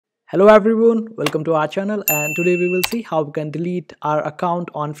Hello everyone, welcome to our channel, and today we will see how we can delete our account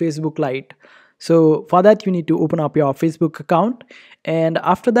on Facebook Lite. So for that you need to open up your Facebook account, and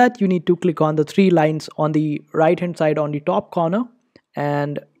after that you need to click on the three lines on the right hand side on the top corner,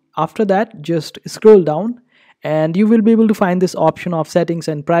 and after that just scroll down and you will be able to find this option of settings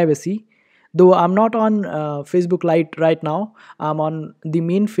and privacy. Though I'm not on Facebook Lite right now, I'm on the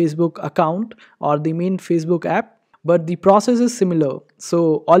main Facebook account or the main Facebook app, but the process is similar.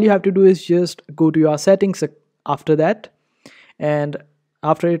 So all you have to do is just go to your settings after that, and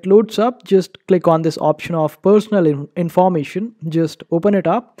after it loads up, just click on this option of personal information. Just open it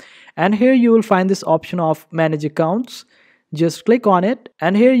up, and here you will find this option of manage accounts. Just click on it,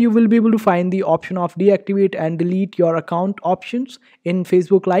 and here you will be able to find the option of deactivate and delete your account options in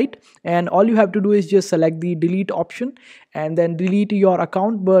Facebook Lite. And all you have to do is just select the delete option and then delete your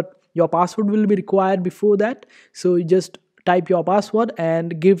account, but your password will be required before that. So you just type your password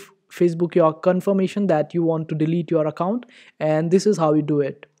and give Facebook your confirmation that you want to delete your account, and this is how you do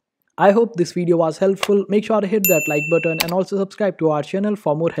it. I hope this video was helpful. Make sure to hit that like button and also subscribe to our channel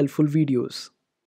for more helpful videos.